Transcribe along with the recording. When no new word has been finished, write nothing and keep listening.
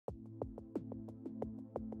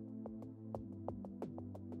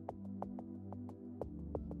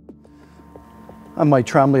I'm Mike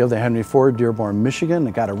Trombley of the Henry Ford, Dearborn, Michigan.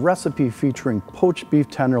 I got a recipe featuring poached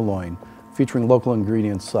beef tenderloin, featuring local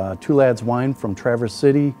ingredients. Two Lads wine from Traverse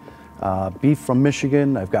City, beef from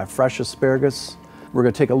Michigan. I've got fresh asparagus. We're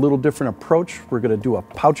going to take a little different approach. We're going to do a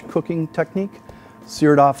pouch cooking technique,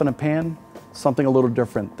 sear it off in a pan, something a little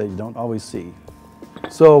different that you don't always see.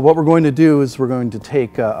 So what we're going to do is we're going to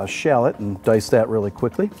take a shallot and dice that really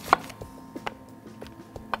quickly.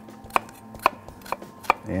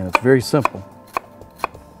 And it's very simple.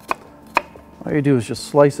 All you do is just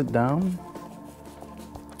slice it down,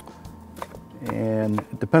 and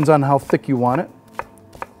it depends on how thick you want it.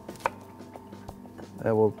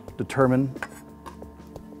 That will determine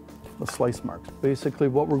the slice marks. Basically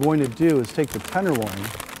what we're going to do is take the tenderloin,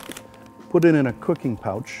 put it in a cooking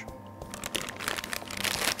pouch.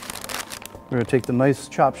 We're going to take the nice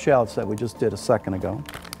chopped shallots that we just did a second ago,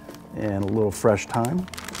 and a little fresh thyme,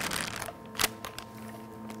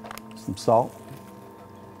 some salt,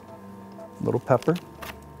 a little pepper,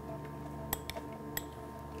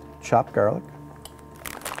 chopped garlic,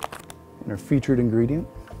 and our featured ingredient,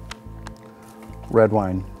 red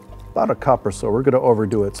wine, about a cup or so. We're going to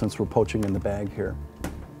overdo it since we're poaching in the bag here.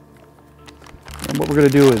 And what we're going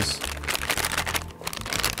to do is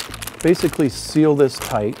basically seal this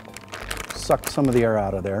tight, suck some of the air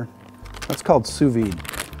out of there. That's called sous vide.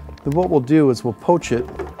 Then what we'll do is we'll poach it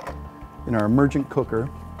in our emergent cooker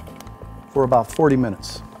for about 40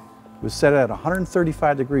 minutes. We set it at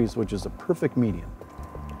 135 degrees, which is a perfect medium.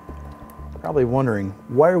 Probably wondering,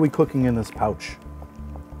 why are we cooking in this pouch?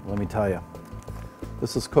 Let me tell you.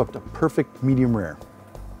 This is cooked a perfect medium rare.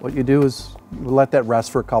 What you do is you let that rest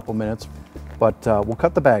for a couple minutes, but we'll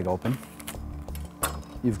cut the bag open.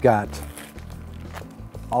 You've got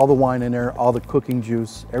all the wine in there, all the cooking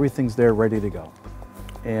juice, everything's there ready to go.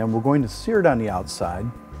 And we're going to sear it on the outside.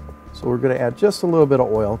 So we're going to add just a little bit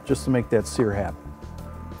of oil just to make that sear happen.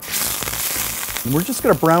 And we're just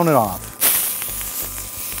going to brown it off.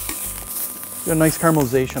 Get a nice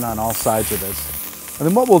caramelization on all sides of this. And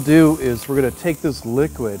then what we'll do is we're going to take this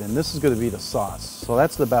liquid, and this is going to be the sauce. So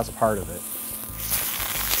that's the best part of it.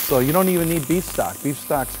 So you don't even need beef stock. Beef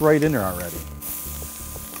stock's right in there already.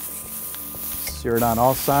 Sear it on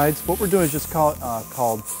all sides. What we're doing is just called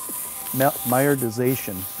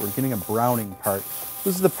Maillardization. We're getting a browning part.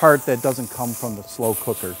 This is the part that doesn't come from the slow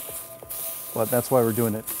cooker, but that's why we're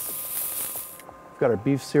doing it. We've got our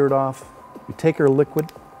beef seared off. We take our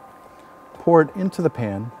liquid, pour it into the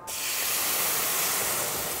pan,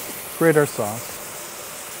 create our sauce.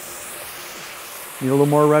 Need a little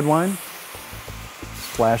more red wine?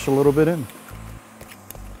 Splash a little bit in.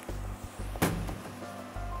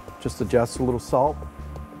 Just adjust a little salt,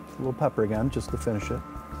 a little pepper again, just to finish it.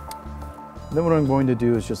 And then what I'm going to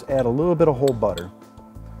do is just add a little bit of whole butter.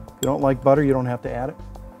 If you don't like butter, you don't have to add it.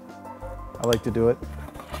 I like to do it.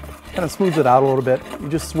 Kind of smooths it out a little bit. You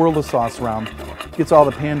just swirl the sauce around. Gets all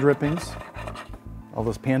the pan drippings. All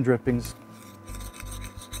those pan drippings.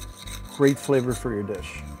 Great flavor for your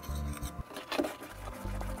dish.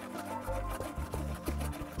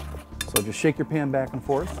 So just shake your pan back and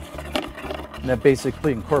forth. And that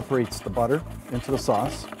basically incorporates the butter into the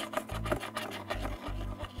sauce.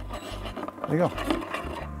 There you go.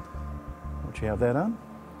 Once you have that on,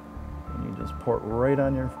 and you just pour it right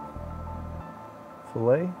on your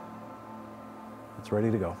filet. It's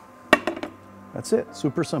ready to go. That's it,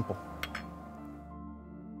 super simple.